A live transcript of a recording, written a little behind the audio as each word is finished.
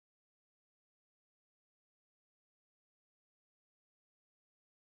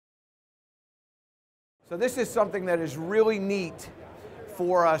So this is something that is really neat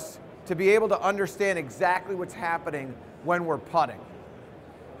for us to be able to understand exactly what's happening when we're putting.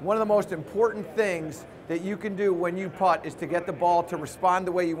 One of the most important things that you can do when you putt is to get the ball to respond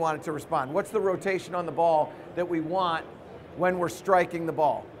the way you want it to respond. What's the rotation on the ball that we want when we're striking the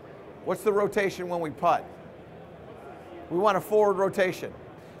ball? What's the rotation when we putt? We want a forward rotation.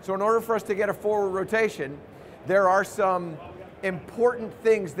 So in order for us to get a forward rotation, there are some important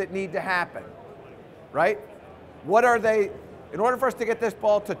things that need to happen, right? What are they? In order for us to get this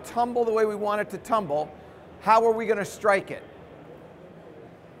ball to tumble the way we want it to tumble, how are we going to strike it?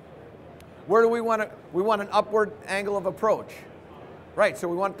 Where do we want it? We want an upward angle of approach, right? So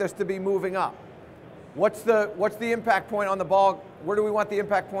we want this to be moving up. What's the impact point on the ball? Where do we want the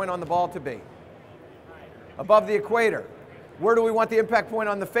impact point on the ball to be? Above the equator. Where do we want the impact point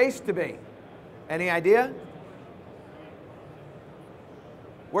on the face to be? Any idea?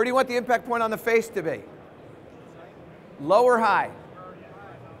 Where do you want the impact point on the face to be? Low or high?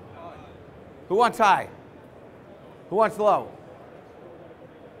 Who wants high? Who wants low?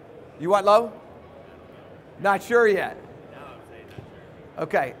 You want low? Not sure yet.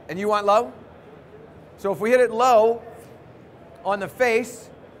 Okay, and you want low? So if we hit it low on the face,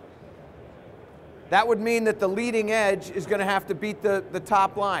 that would mean that the leading edge is going to have to beat the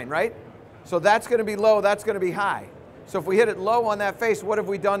top line, right? So that's going to be low, that's going to be high. So if we hit it low on that face, what have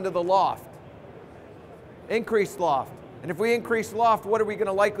we done to the loft? Increased loft. And if we increase loft, what are we going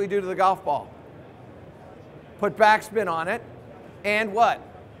to likely do to the golf ball? Put backspin on it, and what?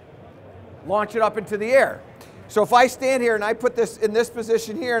 Launch it up into the air. So if I stand here and I put this in this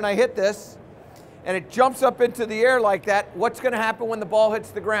position here and I hit this, and it jumps up into the air like that, what's going to happen when the ball hits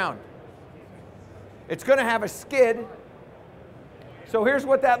the ground? It's going to have a skid. So here's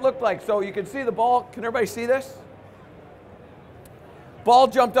what that looked like. So you can see the ball. Can everybody see this? Ball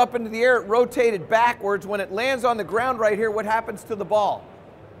jumped up into the air, it rotated backwards. When it lands on the ground right here, what happens to the ball?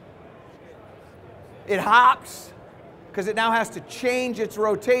 It hops because it now has to change its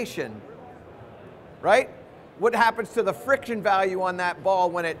rotation, right? What happens to the friction value on that ball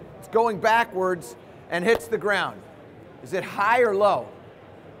when it's going backwards and hits the ground? Is it high or low?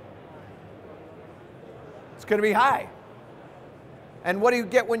 It's going to be high. And what do you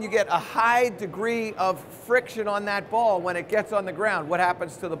get when you get a high degree of friction on that ball when it gets on the ground? What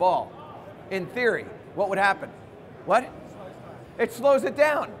happens to the ball? In theory, what would happen? What? It slows it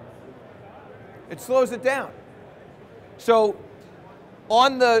down. It slows it down. So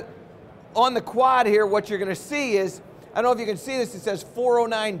on the quad here, what you're going to see is, I don't know if you can see this, it says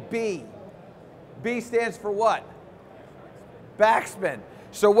 409B. B stands for what? Backspin.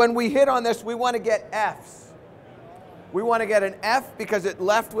 So when we hit on this, we want to get Fs. We want to get an F because it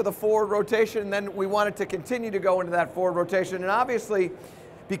left with a forward rotation, and then we want it to continue to go into that forward rotation. And obviously,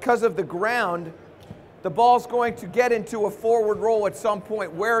 because of the ground, the ball's going to get into a forward roll at some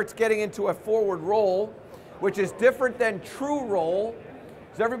point. Where it's getting into a forward roll, which is different than true roll.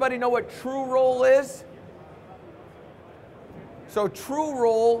 Does everybody know what true roll is? So true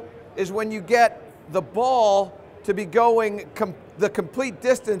roll is when you get the ball to be going the complete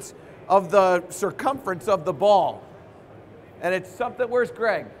distance of the circumference of the ball. And it's something, where's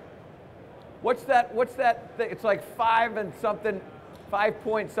Greg? What's that thing? It's like 5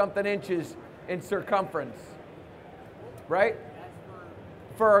 point something inches in circumference, right?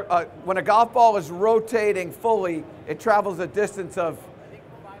 For when a golf ball is rotating fully, it travels a distance of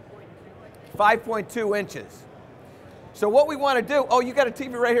 5.2 inches. So what we want to do, oh, you got a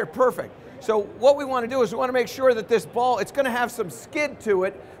TV right here, perfect. So what we want to do is we want to make sure that this ball, it's going to have some skid to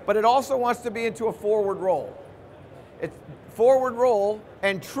it, but it also wants to be into a forward roll. It's forward roll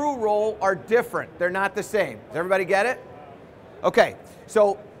and true roll are different. They're not the same. Does everybody get it? Okay,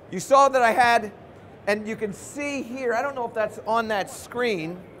 so you saw that I had, and you can see here, I don't know if that's on that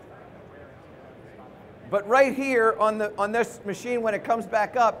screen, but right here on this machine, when it comes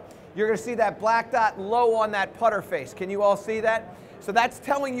back up, you're going to see that black dot low on that putter face. Can you all see that? So that's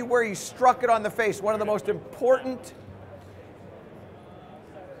telling you where you struck it on the face. One of the most important.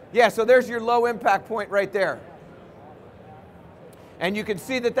 Yeah, so there's your low impact point right there. And you can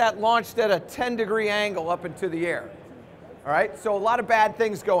see that that launched at a 10-degree angle up into the air. All right, so a lot of bad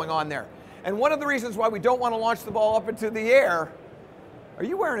things going on there. And one of the reasons why we don't want to launch the ball up into the air, are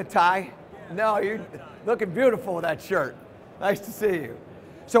you wearing a tie? No, you're looking beautiful with that shirt. Nice to see you.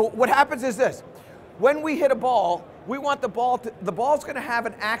 So what happens is this. When we hit a ball, we want the ball's going to have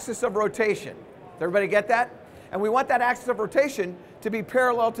an axis of rotation. Does everybody get that? And we want that axis of rotation to be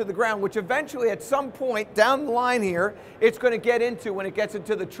parallel to the ground, which eventually at some point down the line here, it's going to get into when it gets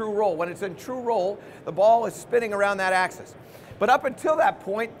into the true roll. When it's in true roll, the ball is spinning around that axis. But up until that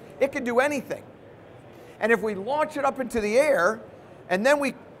point, it can do anything. And if we launch it up into the air, and then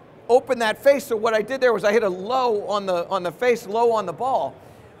we open that face, so what I did there was I hit a low on the face, low on the ball.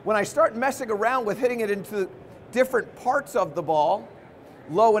 When I start messing around with hitting it into different parts of the ball,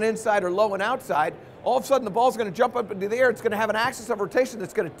 low and inside or low and outside, all of a sudden the ball's going to jump up into the air. It's going to have an axis of rotation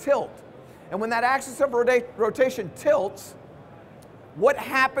that's going to tilt. And when that axis of rotation tilts, what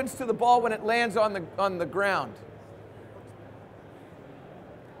happens to the ball when it lands on the ground?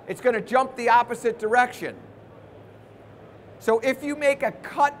 It's going to jump the opposite direction. So if you make a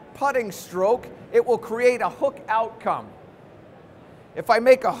cut putting stroke, it will create a hook outcome. If I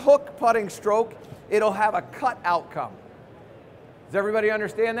make a hook putting stroke, it'll have a cut outcome. Does everybody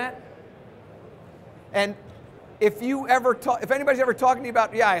understand that? And if anybody's ever talking to you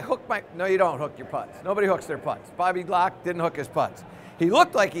about, yeah, I hook my, no, you don't hook your putts. Nobody hooks their putts. Bobby Locke didn't hook his putts. He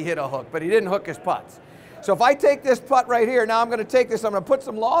looked like he hit a hook, but he didn't hook his putts. So if I take this putt right here, now I'm going to take this, I'm going to put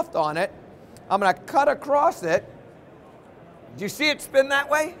some loft on it, I'm going to cut across it. Do you see it spin that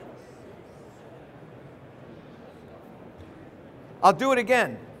way? I'll do it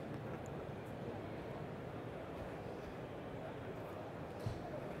again.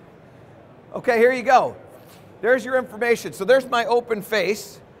 Okay, here you go. There's your information. So there's my open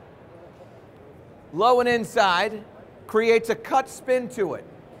face. Low and inside creates a cut spin to it.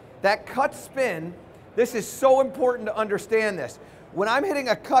 That cut spin, this is so important to understand this. When I'm hitting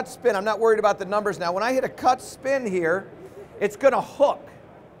a cut spin, I'm not worried about the numbers now. When I hit a cut spin here, it's going to hook.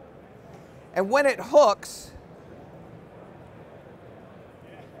 And when it hooks,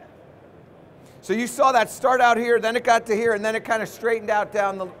 so you saw that start out here, then it got to here, and then it kind of straightened out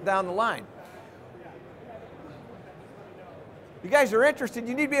down the line. You guys are interested,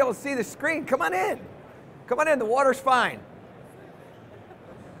 you need to be able to see the screen. Come on in. Come on in, the water's fine.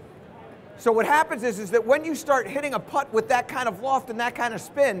 So what happens is that when you start hitting a putt with that kind of loft and that kind of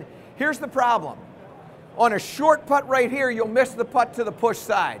spin, here's the problem. On a short putt right here, you'll miss the putt to the push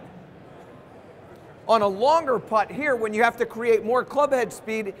side. On a longer putt here, when you have to create more club head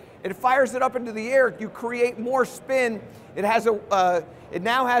speed, it fires it up into the air, you create more spin. It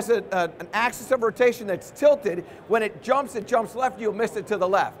now has an axis of rotation that's tilted. When it jumps left, you'll miss it to the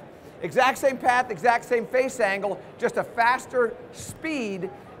left. Exact same path, exact same face angle, just a faster speed.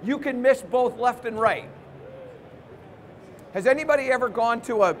 You can miss both left and right. Has anybody ever gone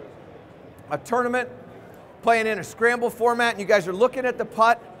to a tournament playing in a scramble format and you guys are looking at the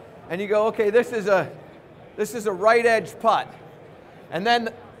putt and you go, okay, this is a right edge putt. And then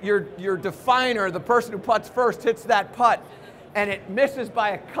your definer, the person who putts first, hits that putt and it misses by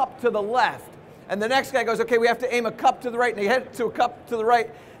a cup to the left. And the next guy goes, okay, we have to aim a cup to the right, and they hit it to a cup to the right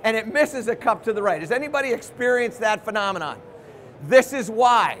and it misses a cup to the right. Has anybody experienced that phenomenon? This is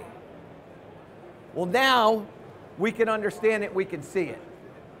why. Well, now we can understand it, we can see it.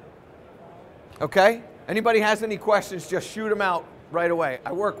 Okay? Anybody has any questions, just shoot them out right away.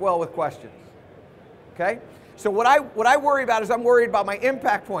 I work well with questions. Okay? So what I worry about is I'm worried about my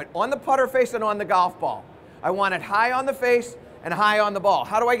impact point on the putter face and on the golf ball. I want it high on the face and high on the ball.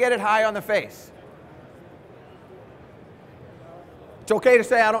 How do I get it high on the face? It's okay to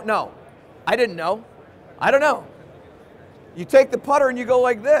say I don't know. I didn't know. I don't know. You take the putter and you go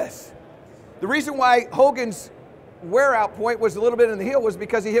like this. The reason why Hogan's wear out point was a little bit in the heel was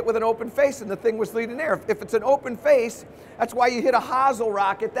because he hit with an open face and the thing was leading there. If it's an open face, that's why you hit a hosel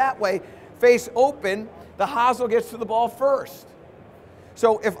rocket that way. Face open, the hosel gets to the ball first.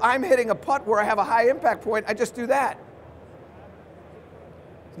 So if I'm hitting a putt where I have a high impact point, I just do that.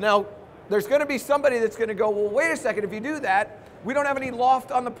 Now, there's going to be somebody that's going to go, well, wait a second, if you do that, we don't have any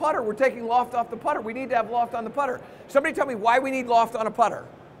loft on the putter. We're taking loft off the putter. We need to have loft on the putter. Somebody tell me why we need loft on a putter.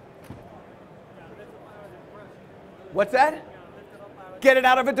 What's that? Get it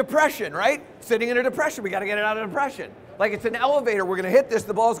out of a depression, right? Sitting in a depression, we got to get it out of a depression. Like it's an elevator, we're going to hit this,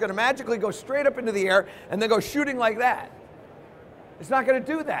 the ball's going to magically go straight up into the air and then go shooting like that. It's not going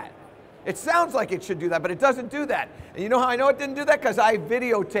to do that. It sounds like it should do that, but it doesn't do that. And you know how I know it didn't do that? Because I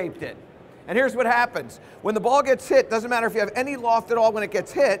videotaped it. And here's what happens. When the ball gets hit, doesn't matter if you have any loft at all when it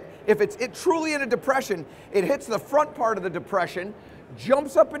gets hit, if it's truly in a depression, it hits the front part of the depression,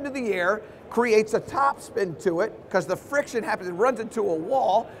 jumps up into the air, creates a top spin to it, because the friction happens, it runs into a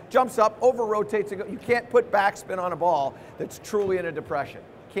wall, jumps up, over rotates, and you can't put backspin on a ball that's truly in a depression.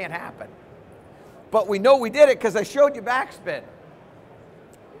 Can't happen. But we know we did it because I showed you backspin.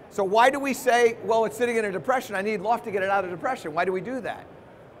 So why do we say, well, it's sitting in a depression, I need loft to get it out of depression? Why do we do that?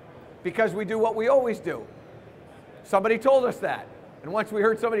 Because we do what we always do. Somebody told us that. And once we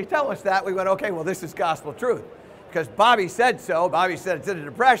heard somebody tell us that, we went, okay, well, this is gospel truth. Because Bobby said so. Bobby said it's in a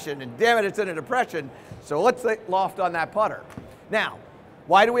depression, and damn it, it's in a depression. So let's loft on that putter. Now,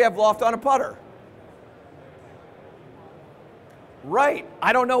 why do we have loft on a putter? Right,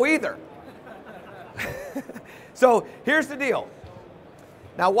 I don't know either. So here's the deal.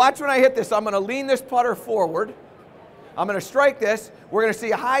 Now watch when I hit this. I'm going to lean this putter forward. I'm going to strike this. We're going to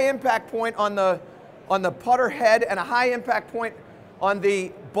see a high impact point on the putter head and a high impact point on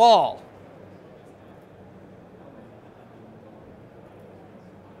the ball.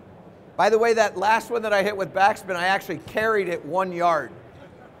 By the way, that last one that I hit with backspin, I actually carried it 1 yard.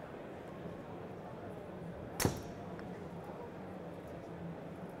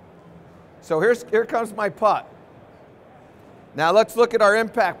 So here comes my putt. Now let's look at our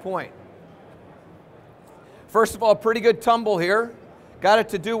impact point. First of all, pretty good tumble here. Got it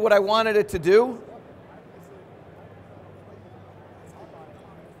to do what I wanted it to do.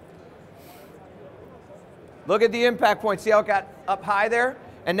 Look at the impact point. See how it got up high there?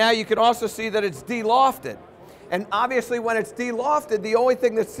 And now you can also see that it's de-lofted. And obviously when it's de-lofted, the only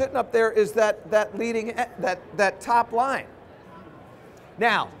thing that's sitting up there is that top line.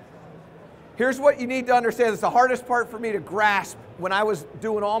 Now, here's what you need to understand. It's the hardest part for me to grasp when I was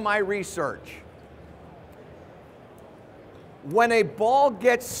doing all my research. When a ball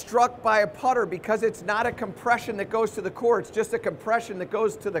gets struck by a putter, because it's not a compression that goes to the core, it's just a compression that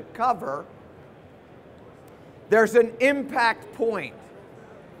goes to the cover, there's an impact point.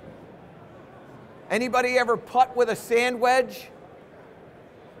 Anybody ever putt with a sand wedge?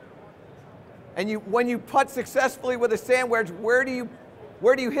 And when you putt successfully with a sand wedge, where do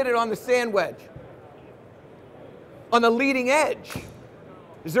you hit it on the sand wedge? On the leading edge.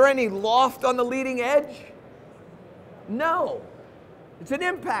 Is there any loft on the leading edge? No. It's an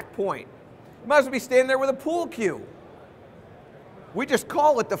impact point. You might as well be standing there with a pool cue. We just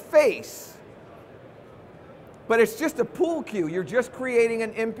call it the face. But it's just a pool cue. You're just creating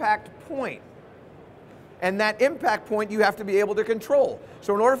an impact point. And that impact point you have to be able to control.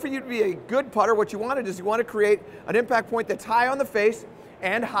 So in order for you to be a good putter, what you want to do is you want to create an impact point that's high on the face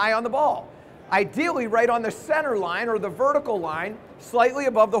and high on the ball. Ideally right on the center line or the vertical line, slightly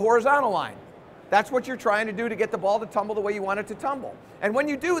above the horizontal line. That's what you're trying to do to get the ball to tumble the way you want it to tumble. And when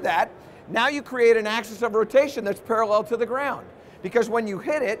you do that, now you create an axis of rotation that's parallel to the ground. Because when you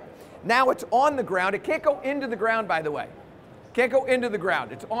hit it, now it's on the ground. It can't go into the ground, by the way. Can't go into the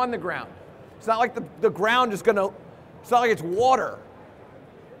ground. It's on the ground. It's not like the ground is going to, it's not like it's water.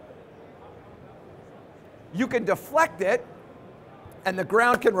 You can deflect it, and the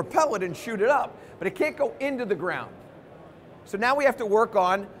ground can repel it and shoot it up, but it can't go into the ground. So now we have to work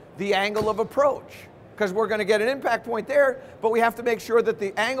on the angle of approach, because we're going to get an impact point there, but we have to make sure that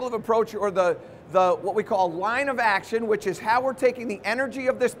the angle of approach, or the what we call line of action, which is how we're taking the energy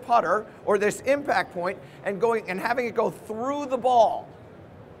of this putter or this impact point and having it go through the ball.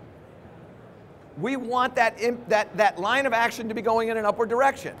 We want that line of action to be going in an upward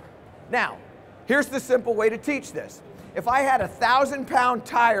direction. Now, here's the simple way to teach this. If I had a 1,000-pound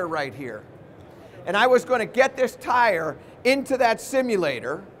tire right here, and I was going to get this tire into that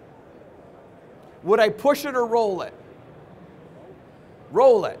simulator, would I push it or roll it?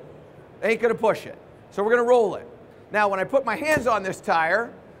 Roll it. Ain't going to push it. So we're going to roll it. Now, when I put my hands on this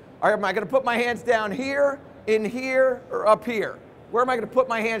tire, am I going to put my hands down here, in here, or up here? Where am I going to put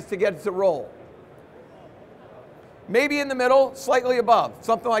my hands to get it to roll? Maybe in the middle, slightly above,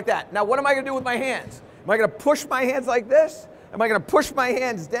 something like that. Now, what am I going to do with my hands? Am I going to push my hands like this? Am I going to push my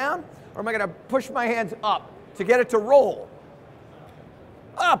hands down? Or am I going to push my hands up to get it to roll?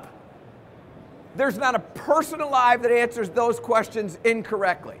 Up. There's not a person alive that answers those questions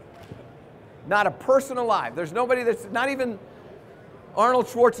incorrectly. Not a person alive. There's nobody that's, not even Arnold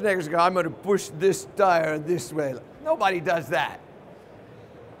Schwarzenegger's going, I'm going to push this tire this way. Nobody does that.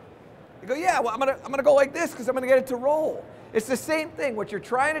 You go, yeah, well, I'm going to go like this because I'm going to get it to roll. It's the same thing. What you're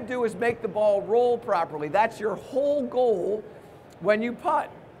trying to do is make the ball roll properly. That's your whole goal when you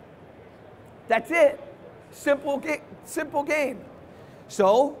putt. That's it. Simple game.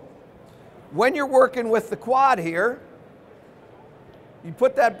 So, when you're working with the quad here, you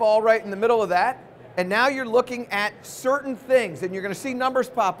put that ball right in the middle of that, and now you're looking at certain things, and you're going to see numbers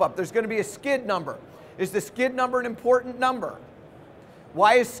pop up. There's going to be a skid number. Is the skid number an important number?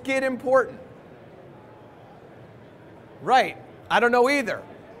 Why is skid important? Right, I don't know either.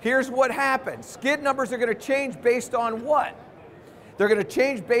 Here's what happens. Skid numbers are going to change based on what? They're going to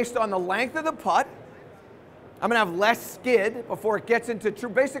change based on the length of the putt. I'm going to have less skid before it gets into true.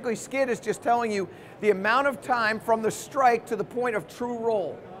 Basically, skid is just telling you the amount of time from the strike to the point of true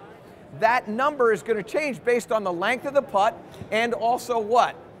roll. That number is going to change based on the length of the putt and also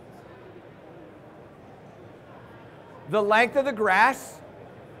what? The length of the grass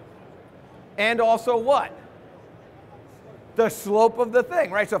and also what? The slope of the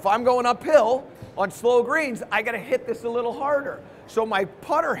thing, right? So if I'm going uphill on slow greens, I got to hit this a little harder. So my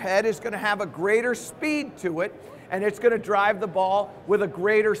putter head is going to have a greater speed to it, and it's going to drive the ball with a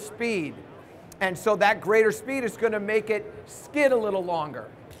greater speed. And so that greater speed is going to make it skid a little longer.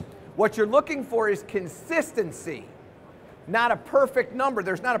 What you're looking for is consistency, not a perfect number.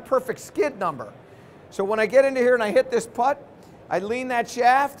 There's not a perfect skid number. So when I get into here and I hit this putt, I lean that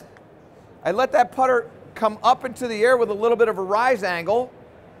shaft, I let that putter come up into the air with a little bit of a rise angle.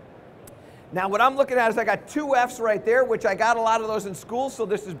 Now what I'm looking at is I got 2 Fs right there, which I got a lot of those in school, so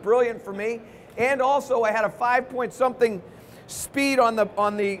this is brilliant for me. And also I had a 5-point-something speed on the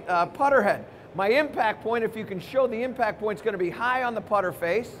putter head. My impact point, if you can show the impact point, is going to be high on the putter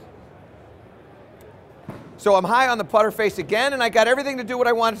face. So I'm high on the putter face again, and I got everything to do what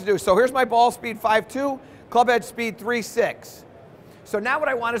I wanted to do. So here's my ball speed 5.2, club head speed 3.6. So now what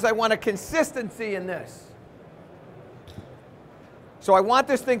I want is I want a consistency in this. So I want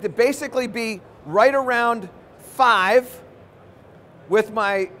this thing to basically be right around 5 with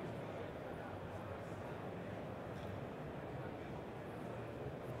my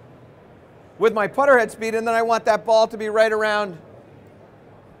putter head speed, and then I want that ball to be right around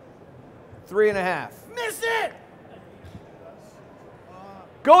 3.5. Miss it!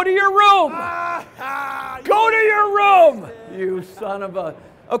 Go to your room! Go to your room! You son of a...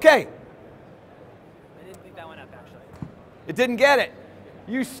 Okay. I didn't think that went up, actually. It didn't get it.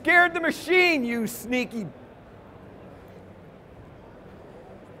 You scared the machine, you sneaky...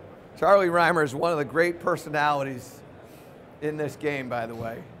 Charlie Reimer is one of the great personalities in this game, by the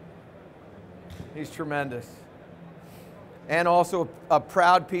way. He's tremendous. And also a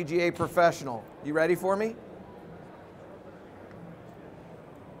proud PGA professional. You ready for me?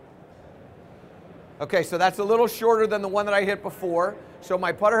 Okay, so that's a little shorter than the one that I hit before. So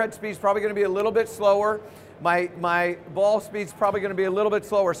my putter head speed is probably going to be a little bit slower. My ball speed is probably going to be a little bit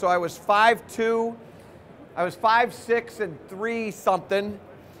slower. So I was 5.2, I was 5.6 and 3 something.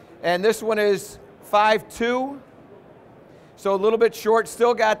 And this one is 5.2. So a little bit short,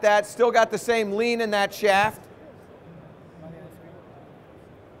 still got that, still got the same lean in that shaft.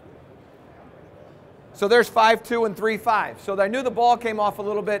 So there's 5.2 and 3.5. So I knew the ball came off a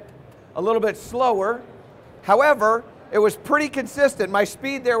little bit slower. However, it was pretty consistent. My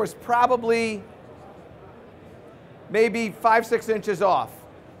speed there was probably maybe 5-6 inches off.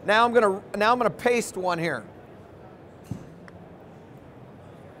 Now I'm gonna paste one here.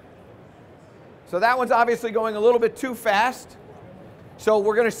 So that one's obviously going a little bit too fast. So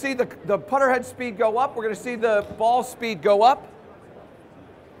we're going to see the putter head speed go up. We're going to see the ball speed go up.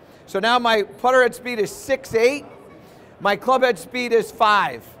 So now my putter head speed is 6.8. My club head speed is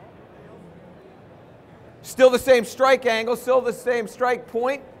 5. Still the same strike angle, still the same strike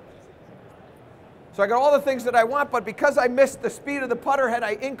point. So I got all the things that I want, but because I missed the speed of the putter head,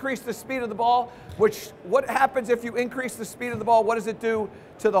 I increased the speed of the ball, which, what happens if you increase the speed of the ball? What does it do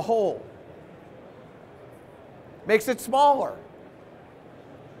to the hole? Makes it smaller.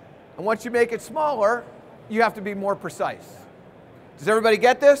 And once you make it smaller, you have to be more precise. Does everybody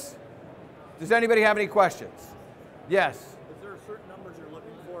get this? Does anybody have any questions? Yes. Is there certain numbers you're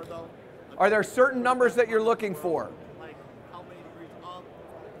looking for, though? Are there certain numbers that you're looking for? Like how many degrees up?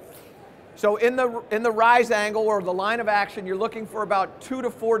 So in the rise angle or the line of action, you're looking for about 2 to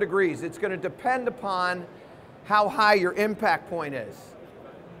 4 degrees. It's going to depend upon how high your impact point is.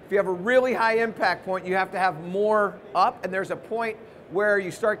 If you have a really high impact point, you have to have more up, and there's a point where you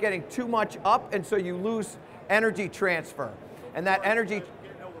start getting too much up, and so you lose energy transfer. And that energy,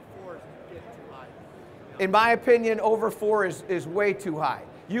 Getting over 4 is getting too high. in my opinion, over 4 is way too high.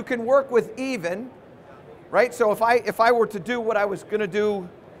 You can work with even, right? So if I were to do what I was going to do,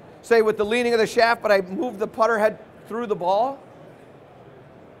 say with the leaning of the shaft, but I moved the putter head through the ball,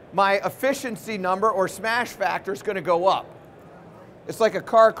 my efficiency number or smash factor is going to go up. It's like a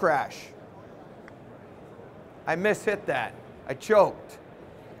car crash. I mishit that. I choked.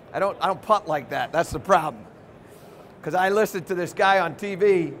 I don't putt like that. That's the problem. Because I listened to this guy on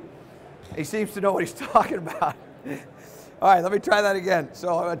TV. He seems to know what he's talking about. All right, let me try that again.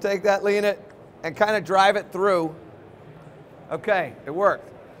 So I'm going to take that, lean it, and kind of drive it through. Okay, it worked.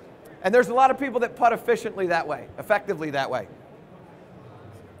 And there's a lot of people that putt efficiently that way, effectively that way.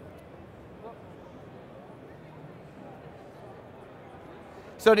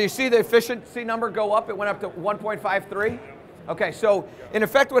 So do you see the efficiency number go up? It went up to 1.53. Okay, so in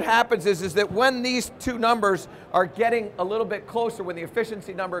effect what happens is that when these two numbers are getting a little bit closer, when the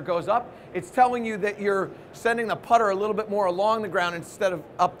efficiency number goes up, it's telling you that you're sending the putter a little bit more along the ground instead of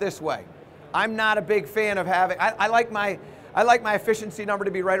up this way. I'm not a big fan of having, I like my efficiency number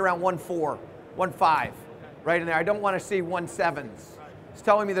to be right around 1.4, 1.5, right in there. I don't want to see 1.7s. It's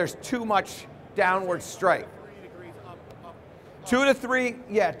telling me there's too much downward strike. 2 to 3,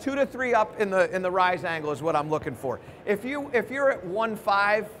 yeah, 2 to 3 up in the rise angle is what I'm looking for. If you're at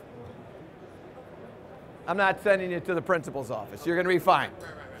 1.5, I'm not sending you to the principal's office. You're going to be fine.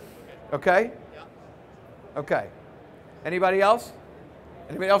 Okay? Okay. Anybody else?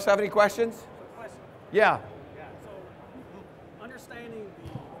 Anybody else have any questions? Question. Yeah. Yeah. So, understanding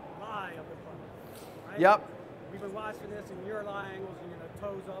the lie of the putter, right? Yep. We've been watching this, and your lie angles, and your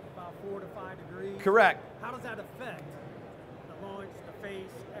toes up about 4 to 5 degrees. Correct. How does that affect the launch, the face,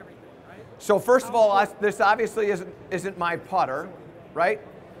 everything, right? So first of all, this obviously isn't my putter, right?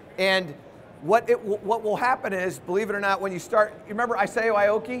 And what will happen is, believe it or not, when you start, you remember Isao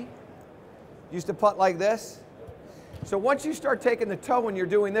Aoki used to putt like this? So once you start taking the toe when you're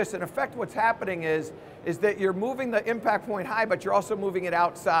doing this, in effect what's happening is that you're moving the impact point high, but you're also moving it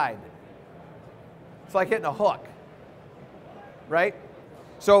outside. It's like hitting a hook, right?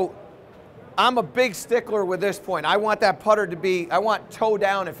 So I'm a big stickler with this point. I want that putter to be, I want toe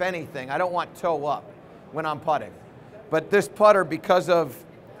down if anything. I don't want toe up when I'm putting. But this putter, because of,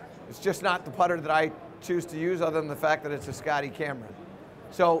 it's just not the putter that I choose to use other than the fact that it's a Scotty Cameron.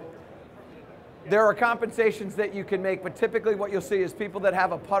 So there are compensations that you can make, but typically what you'll see is people that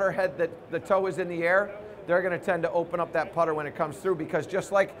have a putter head that the toe is in the air, they're going to tend to open up that putter when it comes through, because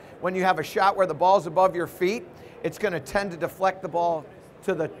just like when you have a shot where the ball's above your feet, it's going to tend to deflect the ball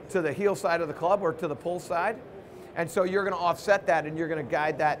to the heel side of the club or to the pull side. And so you're going to offset that and you're going to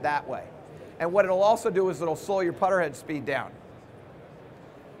guide that way. And what it'll also do is it'll slow your putter head speed down.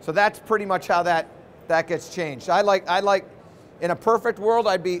 So that's pretty much how that gets changed. I like, in a perfect world,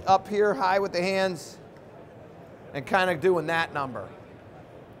 I'd be up here high with the hands and kind of doing that number.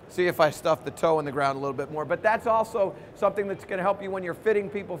 See if I stuff the toe in the ground a little bit more. But that's also something that's going to help you when you're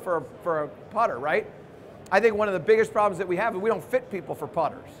fitting people for a putter, right? I think one of the biggest problems that we have is we don't fit people for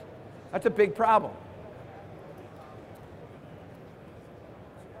putters. That's a big problem.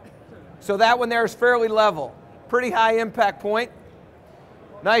 So that one there is fairly level. Pretty high impact point.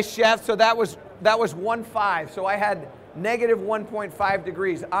 Nice shaft. So that was 1.5. So I had negative 1.5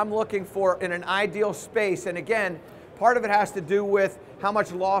 degrees. I'm looking for in an ideal space. And again, part of it has to do with how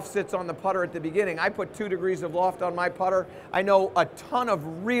much loft sits on the putter at the beginning. I put 2 degrees of loft on my putter. I know a ton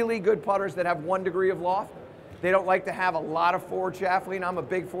of really good putters that have 1 degree of loft. They don't like to have a lot of forward shaft lean. I'm a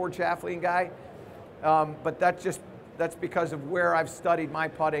big forward shaft lean guy. But that's because of where I've studied my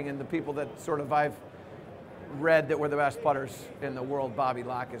putting and the people that sort of I've read that were the best putters in the world. Bobby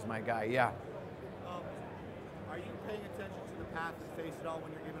Locke is my guy, yeah. Are you paying attention to the path and face at all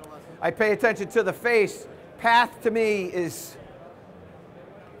when you're giving a lesson? I pay attention to the face. Path to me is,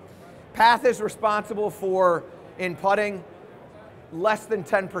 path is responsible for, in putting, less than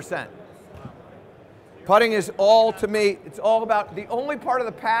 10%. Putting is all to me, it's all about, the only part of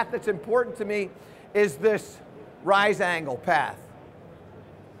the path that's important to me is this rise angle path.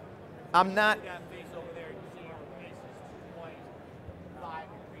 I'm not, That face over there, you see your face is 2.5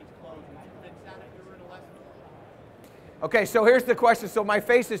 degrees closed. Would you fix that if you were in a lesson? okay, so here's the question. So my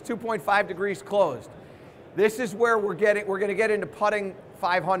face is 2.5 degrees closed. This is where we're going to get into putting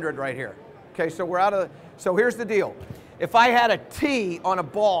 500 right here. Okay, so we're out of, so here's the deal. If I had a T on a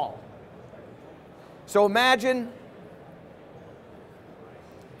ball, so imagine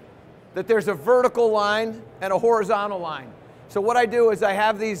that there's a vertical line and a horizontal line. So what I do is I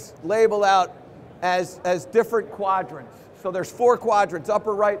have these labeled out as different quadrants. So there's 4 quadrants: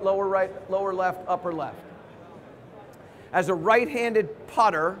 upper right, lower left, upper left. As a right-handed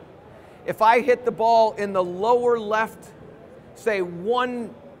putter, if I hit the ball in the lower left, say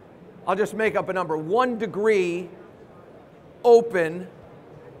I'll just make up a number, 1 degree open,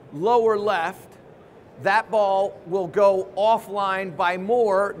 lower left, that ball will go offline by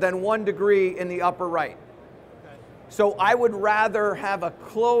more than 1 degree in the upper right. Okay. So I would rather have a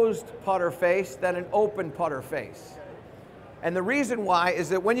closed putter face than an open putter face. And the reason why is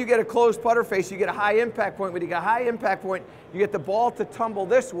that when you get a closed putter face, you get a high impact point. When you get a high impact point, you get the ball to tumble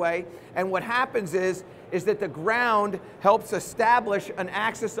this way. And what happens is that the ground helps establish an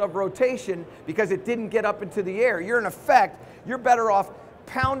axis of rotation because it didn't get up into the air. You're in effect, you're better off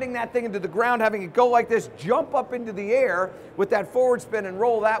pounding that thing into the ground, having it go like this, jump up into the air with that forward spin and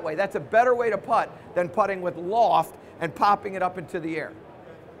roll that way. That's a better way to putt than putting with loft and popping it up into the air.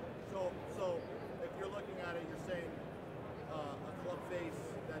 So if you're looking at it, you're saying a club face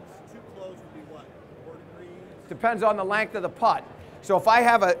that's too close would be what? 4 degrees? Depends on the length of the putt. So if I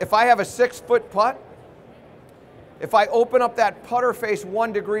have a 6-foot putt, if I open up that putter face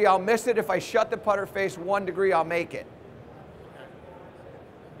 1 degree, I'll miss it. If I shut the putter face 1 degree, I'll make it.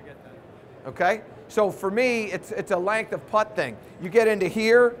 Okay? So for me, it's a length of putt thing. You get into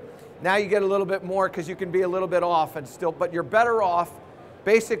here, Now you get a little bit more because you can be a little bit off and still, but you're better off,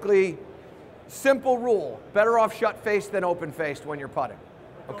 basically, simple rule, better off shut-faced than open-faced when you're putting,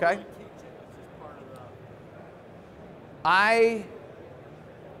 okay? Don't really teach it. It's just part of the...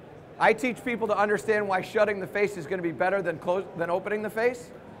 I teach people to understand why shutting the face is going to be better than opening the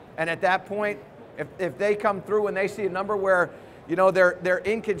face. And at that point, if they come through and they see a number where, you know, they're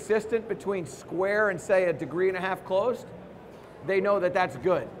inconsistent between square and say 1.5 degrees closed, they know that that's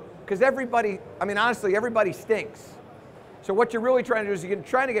good. Because everybody, I mean, honestly, everybody stinks. So what you're really trying to do is you're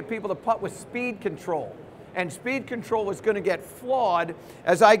trying to get people to putt with speed control. And speed control is going to get flawed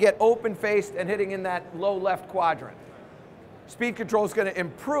as I get open-faced and hitting in that low left quadrant. Speed control is going to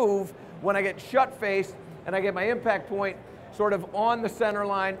improve when I get shut-faced and I get my impact point sort of on the center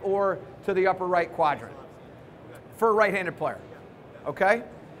line or to the upper right quadrant for a right-handed player. Okay?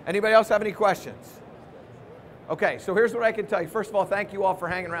 Anybody else have any questions? Okay, so here's what I can tell you. First of all, thank you all for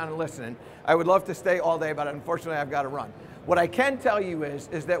hanging around and listening. I would love to stay all day, but unfortunately I've got to run. What I can tell you is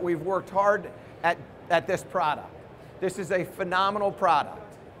that we've worked hard at this product. This is a phenomenal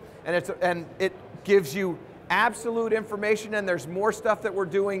product. And it gives you absolute information, and there's more stuff that we're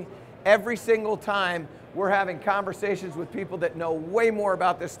doing every single time. We're having conversations with people that know way more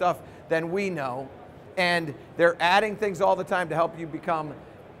about this stuff than we know, and they're adding things all the time to help you become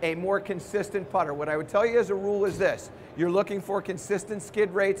a more consistent putter. What I would tell you as a rule is this: you're looking for consistent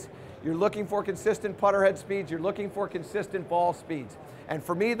skid rates, you're looking for consistent putter head speeds, you're looking for consistent ball speeds. And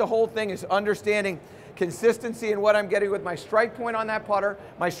for me, the whole thing is understanding consistency in what I'm getting with my strike point on that putter,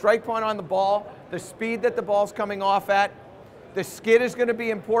 my strike point on the ball, the speed that the ball's coming off at. The skid is going to be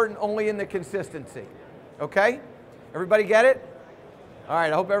important only in the consistency. Okay? Everybody get it? All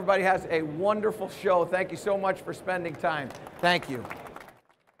right, I hope everybody has a wonderful show. Thank you so much for spending time. Thank you.